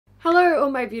Hello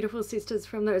all my beautiful sisters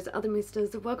from those other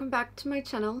misters. Welcome back to my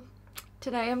channel.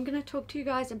 Today I'm going to talk to you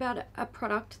guys about a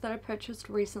product that I purchased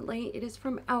recently. It is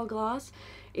from Hourglass.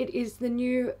 It is the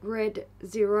new Red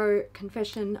Zero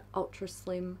Confession Ultra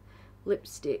Slim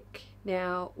lipstick.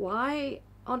 Now, why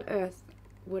on earth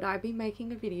would I be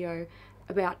making a video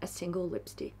about a single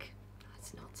lipstick?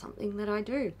 That's not something that I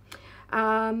do.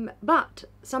 But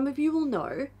some of you will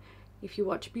know, if you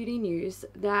watch beauty news,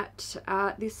 that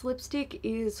this lipstick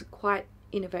is quite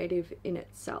innovative in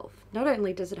itself. Not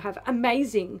only does it have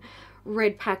amazing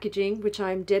red packaging, which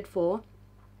I'm dead for,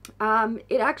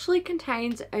 it actually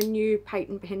contains a new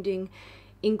patent pending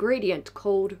ingredient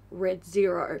called Red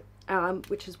Zero,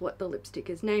 which is what the lipstick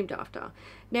is named after.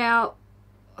 Now,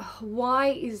 why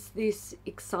is this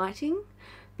exciting?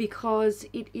 Because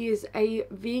it is a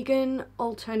vegan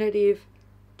alternative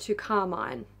to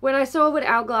Carmine. When I saw what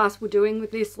Hourglass were doing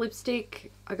with this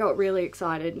lipstick, I got really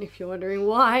excited, and if you're wondering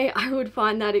why I would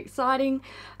find that exciting,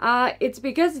 it's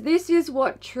because this is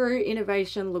what true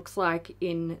innovation looks like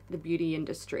in the beauty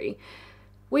industry.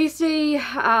 We see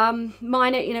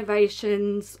minor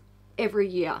innovations every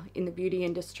year in the beauty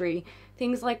industry,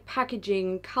 things like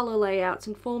packaging, color layouts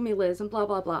and formulas and blah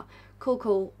blah blah.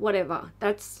 Cool, whatever,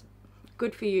 that's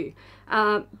good for you,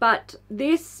 but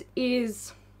this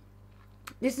is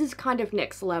kind of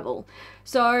next level.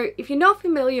 So if you're not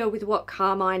familiar with what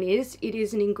Carmine is, it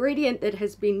is an ingredient that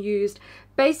has been used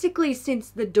basically since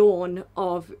the dawn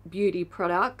of beauty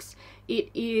products. It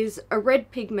is a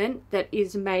red pigment that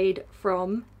is made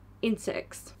from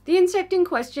insects. The insect in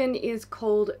question is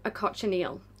called a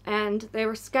cochineal, and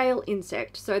they're a scale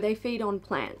insect, so they feed on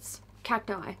plants.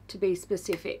 Cacti to be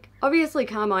specific. Obviously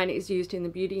Carmine is used in the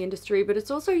beauty industry, but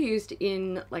it's also used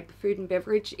in like the food and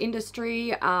beverage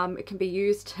industry. It can be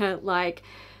used to like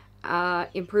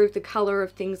improve the color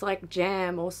of things like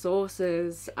jam or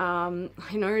sauces. I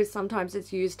know sometimes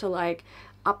it's used to like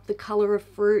up the color of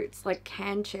fruits like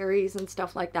canned cherries and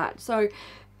stuff like that. So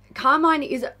Carmine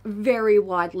is very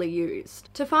widely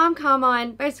used. To farm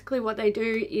Carmine, basically what they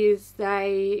do is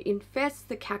they infest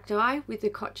the cacti with the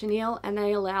cochineal and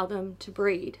they allow them to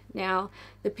breed. Now,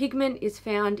 the pigment is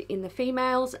found in the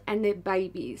females and their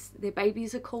babies. Their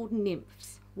babies are called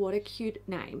nymphs. What a cute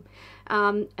name.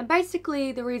 And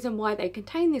basically the reason why they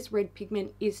contain this red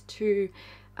pigment is to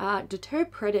deter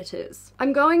predators.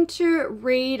 I'm going to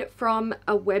read from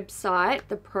a website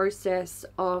the process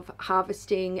of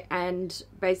harvesting and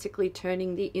basically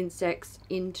turning the insects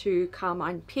into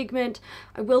Carmine pigment.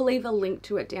 I will leave a link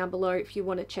to it down below if you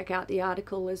want to check out the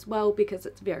article as well, because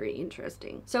it's very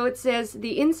interesting. So it says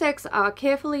the insects are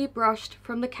carefully brushed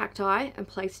from the cacti and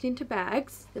placed into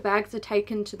bags. The bags are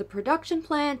taken to the production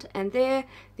plant, and there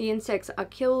the insects are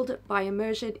killed by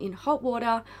immersion in hot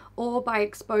water or by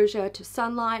exposure to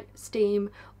sunlight, steam,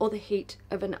 or the heat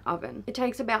of an oven. It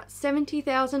takes about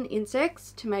 70,000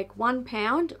 insects to make 1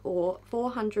 pound or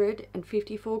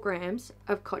 454 grams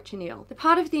of cochineal. The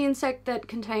part of the insect that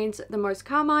contains the most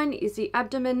Carmine is the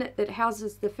abdomen that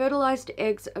houses the fertilized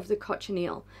eggs of the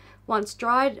cochineal. Once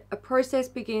dried, a process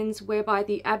begins whereby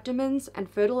the abdomens and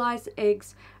fertilized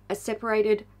eggs are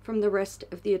separated from the rest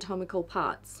of the anatomical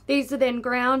parts. These are then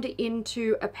ground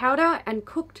into a powder and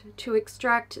cooked to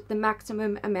extract the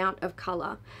maximum amount of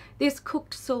color. This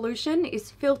cooked solution is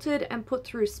filtered and put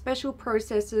through special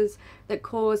processes that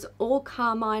cause all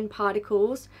Carmine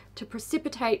particles to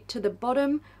precipitate to the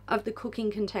bottom of the cooking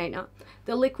container.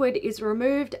 The liquid is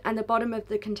removed and the bottom of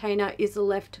the container is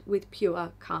left with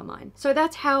pure Carmine. So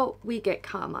that's how we get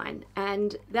Carmine,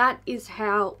 and that is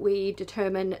how we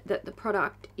determine that the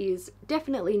product is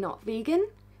definitely not vegan,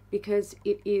 because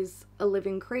it is a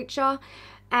living creature.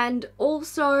 And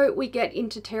also we get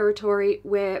into territory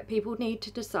where people need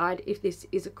to decide if this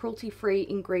is a cruelty-free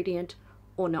ingredient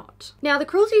or not. Now, the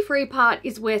cruelty-free part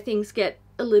is where things get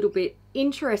a little bit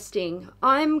interesting.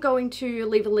 I'm going to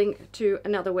leave a link to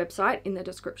another website in the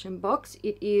description box.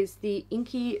 It is the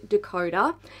Inky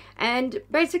Decoder, and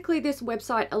basically this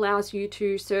website allows you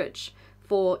to search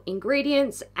for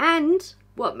ingredients, and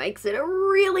what makes it a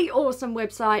really awesome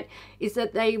website is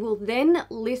that they will then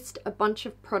list a bunch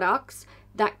of products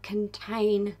that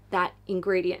contain that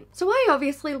ingredient. So I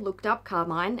obviously looked up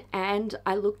Carmine and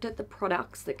I looked at the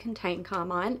products that contain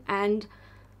Carmine, and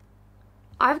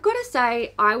I've got to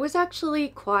say I was actually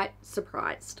quite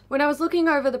surprised. When I was looking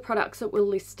over the products that were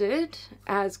listed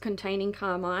as containing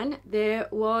Carmine, there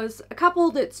was a couple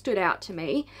that stood out to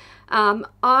me.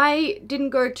 I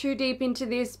didn't go too deep into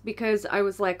this because I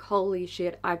was like, holy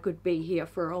shit, I could be here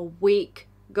for a week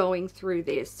going through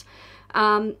this.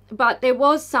 But there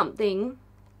was something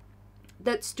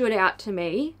that stood out to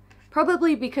me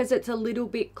probably because it's a little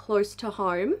bit close to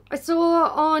home. I saw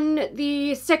on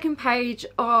the second page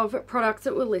of products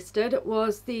that were listed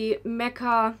was the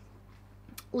Mecca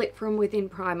Lit From Within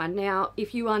primer. Now,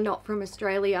 if you are not from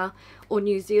Australia or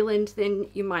New Zealand, then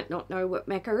you might not know what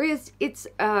Mecca is. It's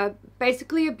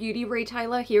basically a beauty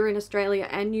retailer here in Australia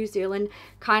and New Zealand,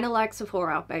 kind of like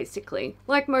Sephora, basically.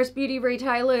 Like most beauty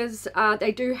retailers,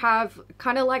 they do have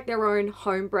kind of like their own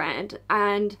home brand,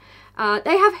 and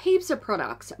they have heaps of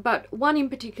products, but one in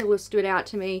particular stood out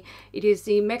to me. It is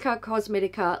the Mecca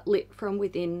Cosmetica Lit From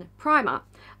Within primer.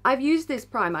 I've used this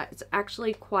primer. It's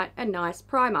actually quite a nice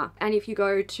primer. And if you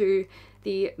go to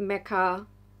the Mecca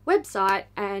website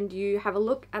and you have a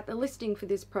look at the listing for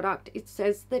this product, it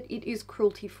says that it is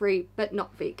cruelty-free but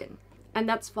not vegan. And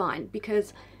that's fine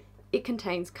because it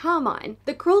contains Carmine.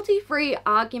 The cruelty-free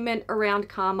argument around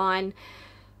Carmine,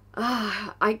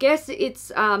 I guess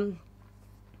it's a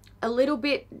little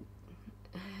bit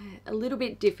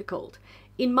difficult.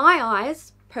 In my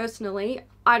eyes, personally,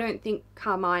 I don't think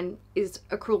Carmine is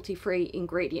a cruelty-free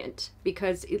ingredient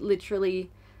because it literally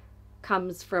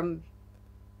comes from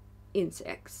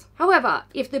insects. However,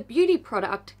 if the beauty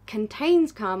product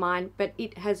contains Carmine but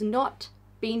it has not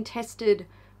been tested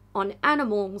on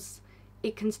animals,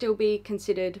 it can still be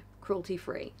considered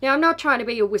cruelty-free. Now, I'm not trying to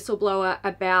be a whistleblower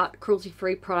about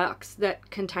cruelty-free products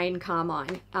that contain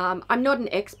Carmine. I'm not an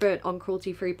expert on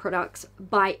cruelty-free products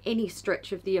by any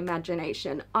stretch of the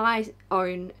imagination. I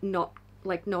own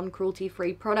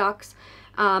non-cruelty-free products,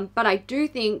 but I do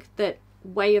think that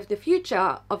way of the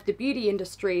future of the beauty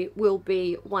industry will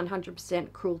be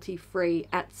 100% cruelty-free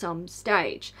at some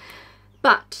stage.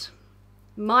 But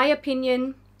my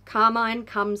opinion, Carmine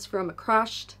comes from a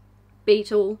crushed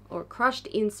beetle or a crushed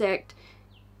insect.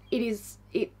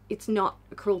 It's not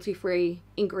a cruelty-free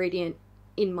ingredient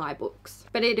in my books.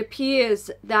 But it appears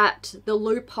that the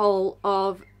loophole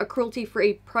of a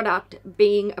cruelty-free product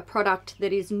being a product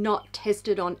that is not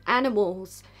tested on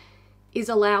animals is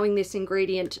allowing this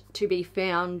ingredient to be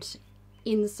found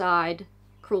inside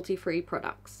cruelty-free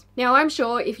products. Now, I'm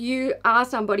sure if you are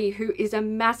somebody who is a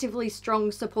massively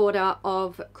strong supporter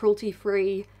of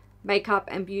cruelty-free makeup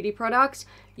and beauty products,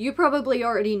 you probably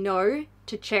already know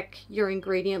to check your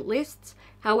ingredient lists.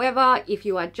 However, if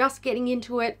you are just getting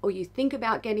into it or you think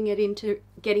about getting into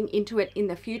it in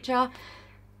the future,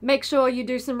 make sure you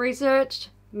do some research.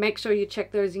 Make sure you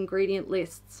check those ingredient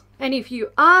lists. And if you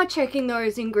are checking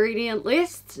those ingredient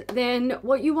lists, then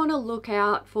what you want to look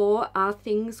out for are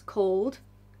things called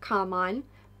Carmine,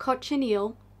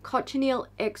 cochineal, cochineal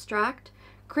extract,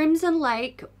 Crimson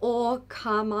Lake or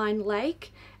Carmine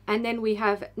Lake, and then we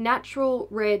have Natural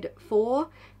Red 4,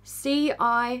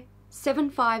 CI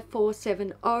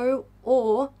 75470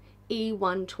 or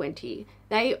E120.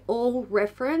 They all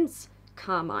reference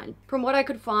Carmine. From what I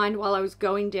could find while I was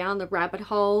going down the rabbit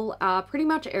hole, pretty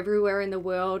much everywhere in the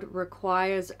world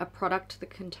requires a product that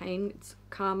contains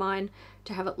Carmine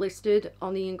to have it listed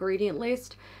on the ingredient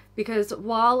list, because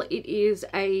while it is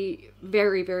a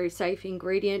very, very safe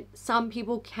ingredient, some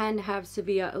people can have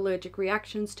severe allergic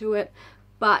reactions to it,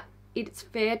 but it's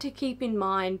fair to keep in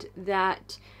mind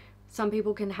that some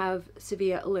people can have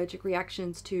severe allergic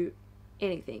reactions to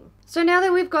anything. So now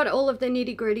that we've got all of the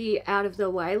nitty-gritty out of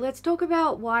the way, let's talk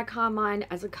about why Carmine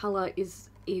as a color is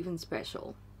even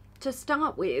special. To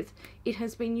start with, it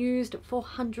has been used for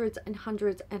hundreds and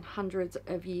hundreds and hundreds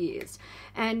of years,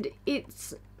 and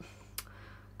it's,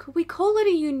 could we call it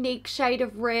a unique shade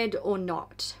of red or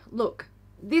not? Look,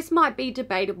 this might be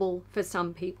debatable for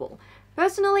some people.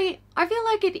 Personally, I feel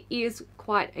like it is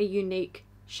quite a unique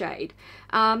shade.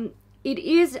 It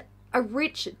is a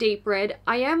rich deep red.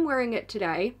 I am wearing it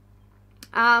today.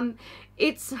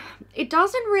 It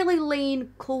doesn't really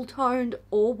lean cool toned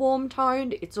or warm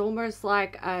toned. It's almost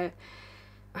like a,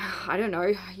 I don't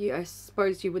know, I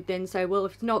suppose you would then say, well,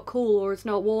 if it's not cool or it's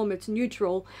not warm, it's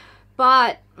neutral.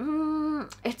 But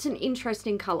it's an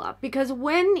interesting color, because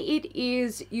when it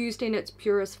is used in its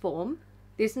purest form,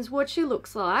 this is what she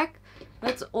looks like.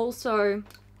 Let's also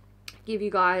give you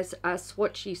guys a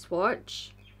swatchy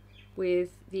swatch with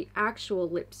the actual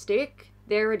lipstick.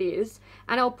 There it is,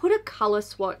 and I'll put a color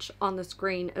swatch on the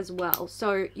screen as well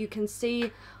so you can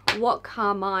see what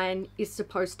Carmine is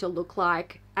supposed to look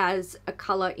like as a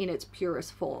color in its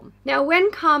purest form. Now,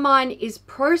 when Carmine is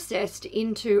processed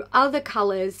into other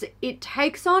colors, it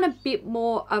takes on a bit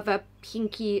more of a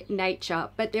pinky nature,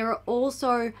 but there are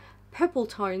also purple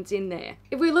tones in there.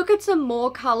 If we look at some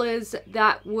more colors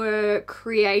that were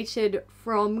created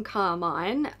from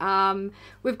Carmine,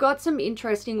 we've got some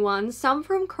interesting ones, some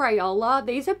from Crayola.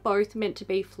 These are both meant to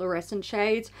be fluorescent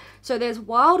shades. So there's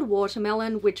Wild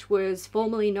Watermelon, which was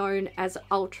formerly known as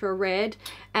Ultra Red,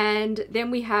 and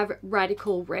then we have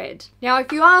Radical Red. Now,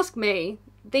 if you ask me,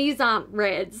 these aren't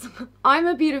reds. I'm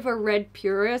a bit of a red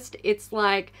purist. It's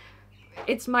like,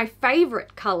 it's my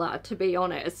favorite color, to be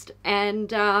honest,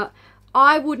 and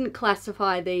I wouldn't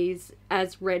classify these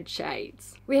as red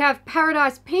shades. We have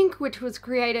Paradise Pink, which was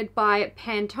created by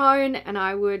Pantone, and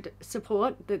I would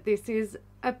support that this is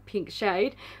a pink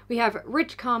shade. We have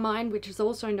Rich Carmine, which is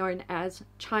also known as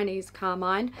Chinese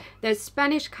Carmine. There's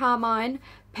Spanish Carmine,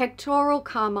 Pectoral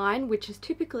Carmine, which is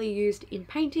typically used in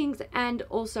paintings, and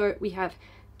also we have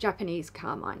Japanese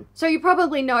Carmine. So you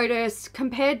probably notice,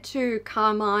 compared to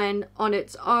Carmine on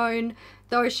its own,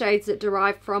 those shades that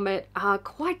derive from it are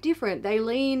quite different. They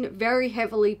lean very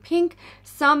heavily pink.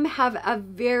 Some have a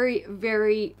very,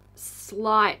 very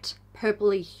slight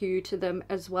purpley hue to them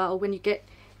as well when you get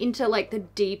into like the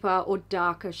deeper or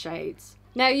darker shades.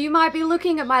 Now you might be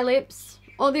looking at my lips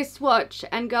or this swatch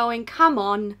and going, come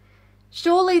on,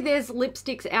 surely there's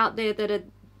lipsticks out there that are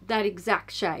that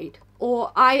exact shade.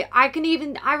 Or I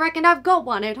reckon I've got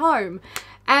one at home.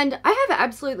 And I have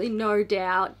absolutely no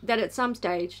doubt that at some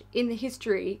stage in the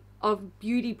history of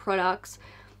beauty products,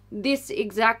 this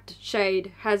exact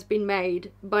shade has been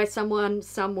made by someone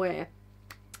somewhere.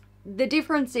 The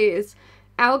difference is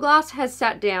Hourglass has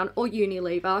sat down, or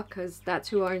Unilever, because that's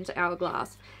who owns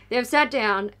Hourglass. They've sat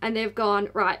down and they've gone,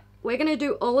 right, we're going to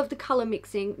do all of the color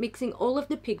mixing all of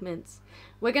the pigments.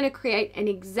 We're going to create an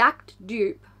exact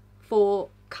dupe for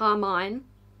Carmine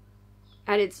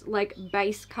at its like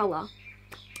base color.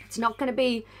 It's not going to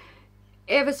be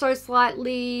ever so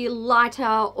slightly lighter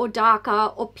or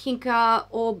darker or pinker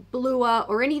or bluer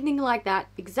or anything like that.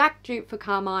 Exact dupe for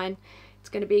Carmine. It's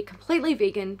going to be completely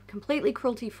vegan, completely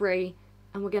cruelty free,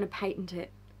 and we're going to patent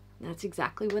it. And that's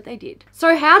exactly what they did.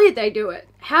 So how did they do it?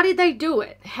 How did they do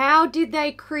it? How did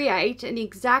they create an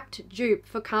exact dupe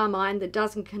for Carmine that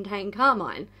doesn't contain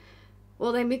Carmine?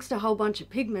 Well, they mixed a whole bunch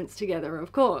of pigments together,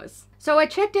 of course. So I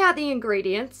checked out the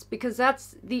ingredients because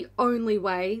that's the only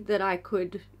way that I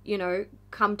could, you know,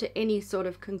 come to any sort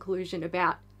of conclusion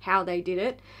about how they did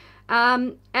it.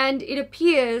 And it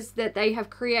appears that they have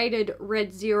created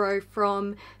Red Zero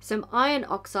from some iron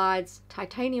oxides,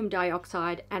 titanium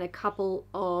dioxide, and a couple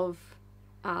of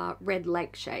red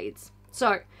lake shades.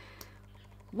 So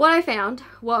what I found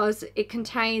was it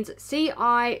contains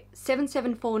CI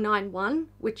 77491,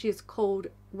 which is called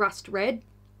Rust Red,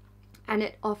 and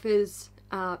it offers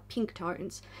pink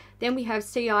tones. Then we have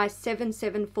CI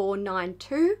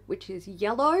 77492, which is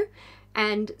yellow,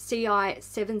 and CI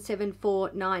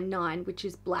 77499, which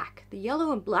is black. The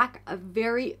yellow and black are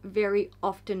very, very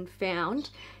often found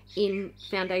in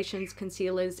foundations,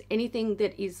 concealers, anything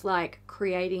that is like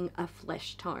creating a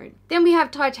flesh tone. Then we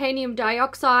have titanium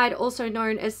dioxide, also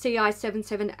known as CI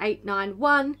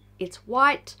 77891. It's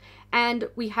white, and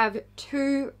we have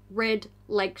two red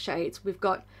lake shades. We've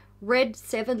got Red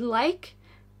 7 Lake.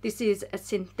 This is a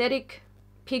synthetic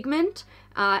pigment,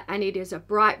 and it is a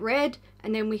bright red.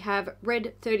 And then we have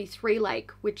Red 33 Lake,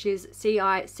 which is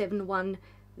CI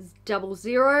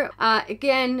 7100.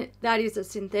 Again, that is a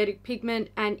synthetic pigment,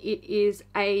 and it is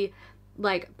a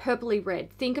like purpley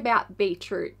red. Think about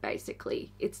beetroot,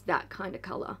 basically. It's that kind of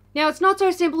color. Now, it's not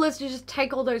so simple as to just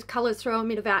take all those colors, throw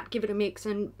them in a vat, give it a mix,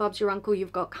 and Bob's your uncle,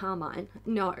 you've got Carmine.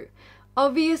 No.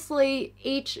 Obviously,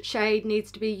 each shade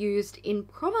needs to be used in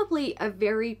probably a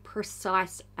very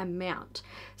precise amount.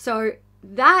 So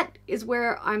that is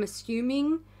where I'm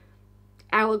assuming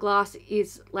Hourglass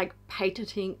is like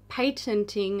patenting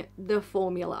the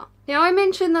formula. Now, I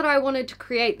mentioned that I wanted to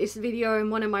create this video in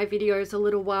one of my videos a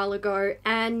little while ago,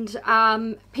 and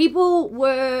people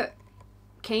were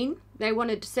keen. They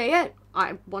wanted to see it.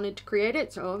 I wanted to create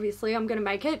it, so obviously I'm going to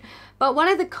make it. But one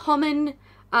of the common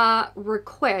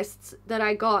requests that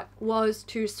I got was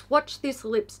to swatch this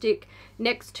lipstick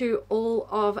next to all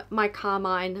of my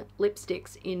Carmine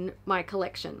lipsticks in my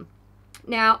collection.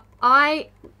 Now, I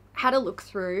had a look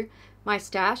through my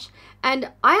stash, and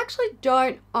I actually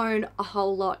don't own a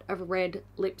whole lot of red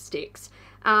lipsticks,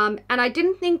 and I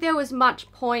didn't think there was much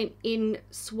point in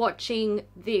swatching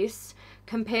this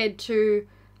compared to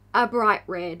a bright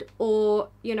red, or,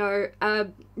 you know, a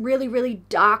really, really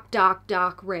dark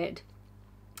red.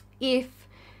 If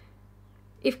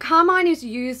Carmine is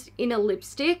used in a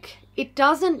lipstick, it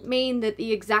doesn't mean that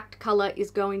the exact color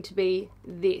is going to be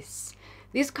this.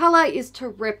 This color is to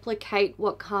replicate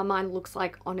what Carmine looks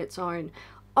like on its own.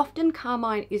 Often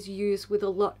Carmine is used with a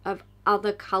lot of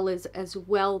other colors as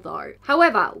well though.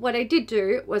 However, what I did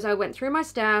do was I went through my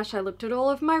stash, I looked at all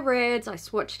of my reds, I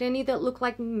swatched any that looked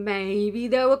like maybe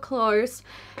they were close,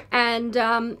 and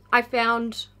I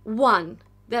found one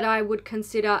that I would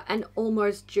consider an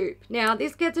almost dupe. Now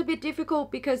this gets a bit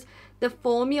difficult because the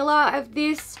formula of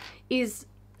this is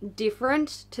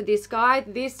different to this guy.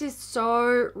 This is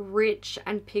so rich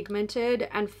and pigmented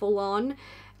and full on,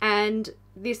 and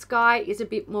this guy is a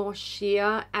bit more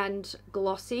sheer and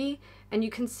glossy, and you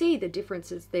can see the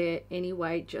differences there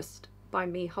anyway just by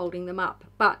me holding them up.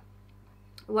 But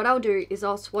what I'll do is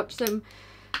I'll swatch them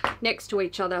next to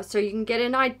each other so you can get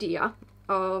an idea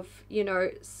of, you know,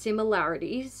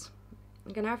 similarities.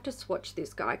 I'm gonna have to swatch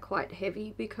this guy quite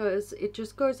heavy because it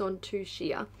just goes on too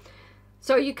sheer.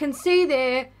 So you can see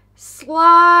they're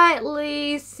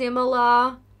slightly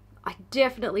similar. I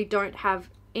definitely don't have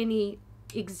any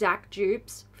exact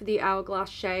dupes for the Hourglass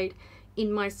shade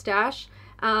in my stash,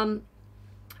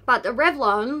 but the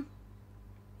Revlon,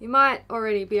 you might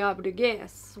already be able to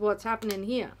guess what's happening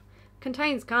here,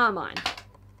 contains Carmine.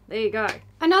 There you go.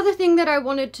 Another thing that I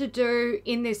wanted to do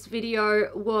in this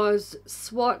video was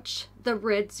swatch the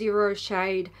Red Zero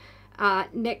shade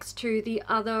next to the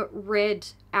other red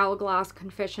Hourglass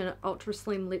Confession Ultra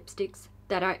Slim lipsticks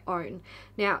that I own.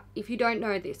 Now, if you don't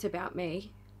know this about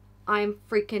me, I am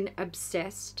freaking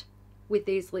obsessed with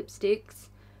these lipsticks.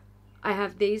 I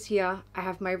have these here. I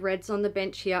have my reds on the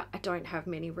bench here. I don't have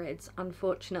many reds,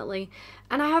 unfortunately.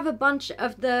 And I have a bunch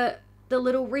of the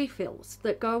little refills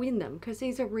that go in them because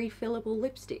these are refillable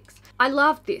lipsticks. I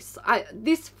love this.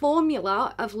 This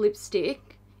formula of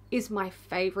lipstick is my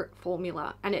favorite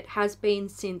formula, and it has been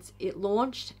since it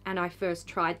launched and I first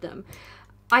tried them.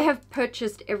 I have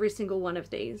purchased every single one of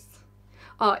these.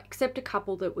 Oh, except a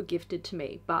couple that were gifted to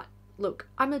me. But look,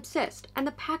 I'm obsessed. And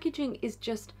the packaging is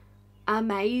just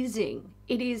amazing.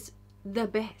 It is the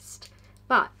best.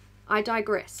 But I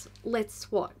digress. Let's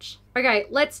swatch. Okay,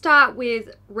 let's start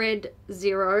with Red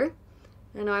Zero.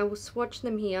 And I will swatch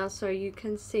them here so you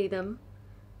can see them.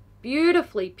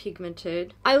 Beautifully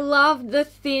pigmented. I love the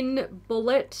thin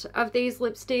bullet of these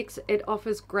lipsticks. It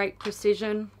offers great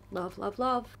precision. Love, love,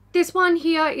 love. This one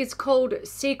here is called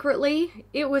Secretly.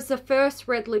 It was the first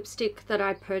red lipstick that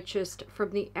I purchased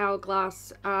from the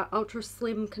Hourglass Ultra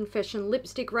Slim Confession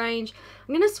lipstick range.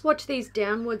 I'm going to swatch these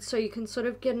downwards so you can sort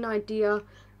of get an idea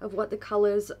of what the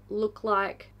colors look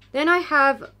like. Then I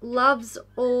have Loves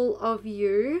All of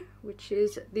You, which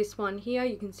is this one here.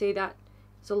 You can see that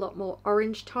it's a lot more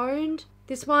orange toned.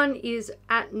 This one is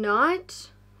At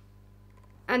Night.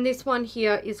 And this one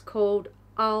here is called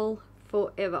I'll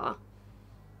Forever.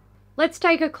 Let's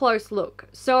take a close look.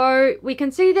 So we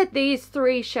can see that these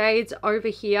three shades over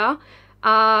here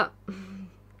are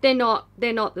they're not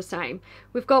the same.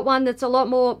 We've got one that's a lot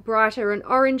more brighter and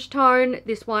orange tone.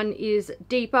 This one is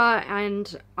deeper,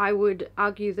 and I would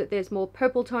argue that there's more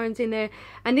purple tones in there.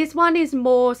 And this one is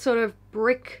more sort of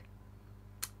brick,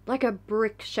 like a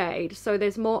brick shade. So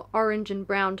there's more orange and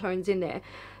brown tones in there.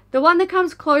 The one that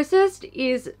comes closest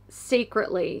is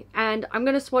Secretly, and I'm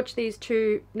going to swatch these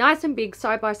two nice and big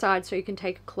side by side so you can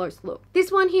take a close look.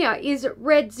 This one here is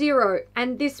Red Zero,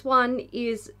 and this one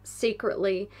is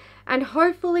Secretly, and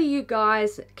hopefully you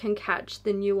guys can catch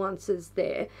the nuances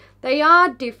there. They are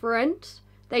different.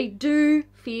 They do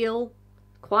feel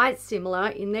quite similar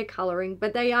in their coloring,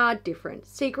 but they are different.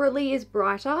 Secretly is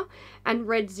brighter and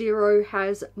Red Zero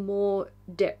has more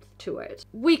depth to it.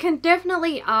 We can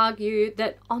definitely argue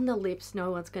that on the lips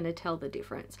no one's going to tell the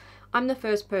difference. I'm the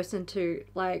first person to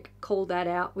like call that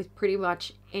out with pretty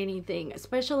much anything,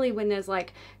 especially when there's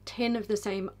like 10 of the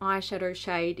same eyeshadow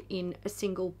shade in a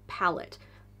single palette.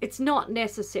 It's not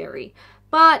necessary,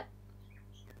 but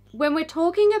when we're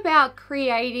talking about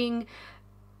creating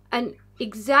an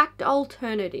exact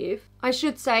alternative, I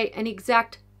should say an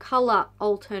exact color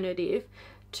alternative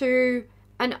to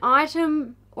an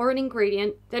item or an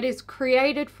ingredient that is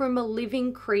created from a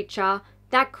living creature,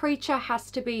 that creature has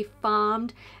to be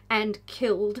farmed and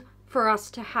killed for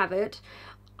us to have it.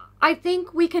 I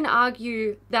think we can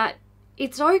argue that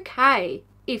it's okay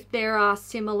if there are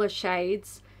similar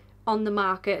shades on the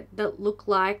market that look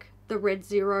like the Red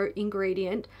Zero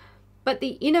ingredient, but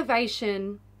the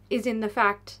innovation is in the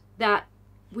fact that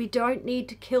we don't need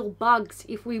to kill bugs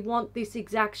if we want this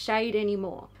exact shade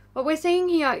anymore. What we're seeing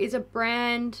here is a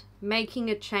brand making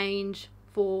a change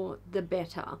for the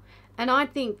better. And I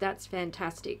think that's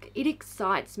fantastic. It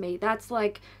excites me. That's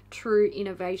like true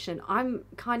innovation. I'm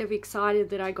kind of excited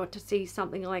that I got to see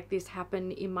something like this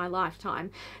happen in my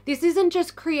lifetime. This isn't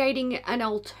just creating an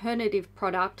alternative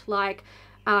product like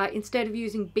instead of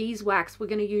using beeswax, we're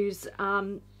going to use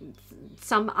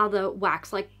some other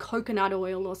wax like coconut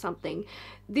oil or something.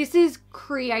 This is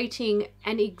creating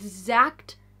an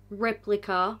exact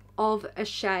replica of a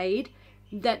shade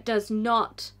that does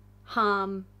not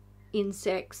harm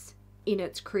insects in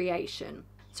its creation.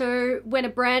 So when a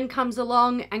brand comes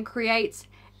along and creates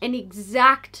an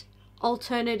exact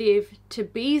alternative to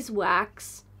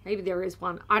beeswax, maybe there is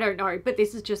one, I don't know, but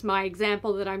this is just my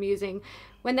example that I'm using.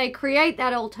 When they create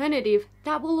that alternative,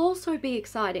 that will also be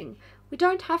exciting. We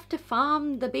don't have to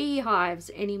farm the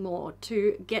beehives anymore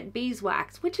to get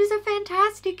beeswax, which is a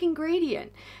fantastic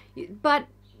ingredient. But,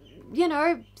 you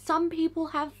know, some people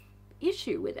have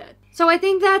issue with it. So I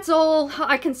think that's all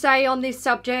I can say on this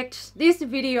subject. This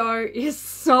video is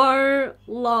so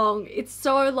long. It's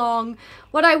so long.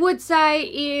 What I would say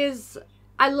is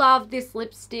I love this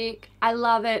lipstick. I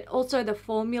love it. Also, the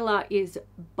formula is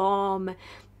bomb.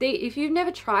 If you've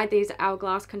never tried these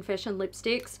Hourglass Confession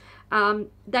lipsticks,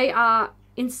 they are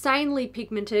insanely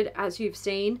pigmented, as you've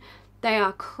seen. They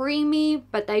are creamy,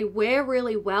 but they wear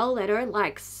really well. They don't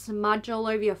like smudge all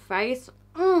over your face.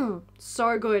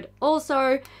 So good.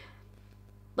 Also,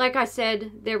 like I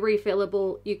said, they're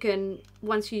refillable. You can,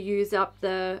 once you use up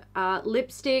the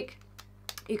lipstick,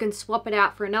 you can swap it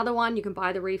out for another one. You can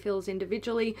buy the refills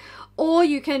individually, or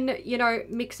you can, you know,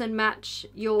 mix and match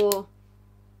your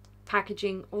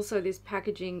packaging. Also, this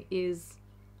packaging is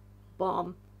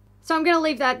bomb. So I'm going to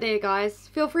leave that there, guys.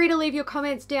 Feel free to leave your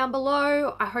comments down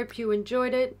below. I hope you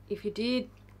enjoyed it. If you did,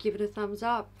 give it a thumbs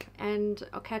up, and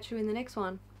I'll catch you in the next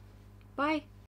one. Bye.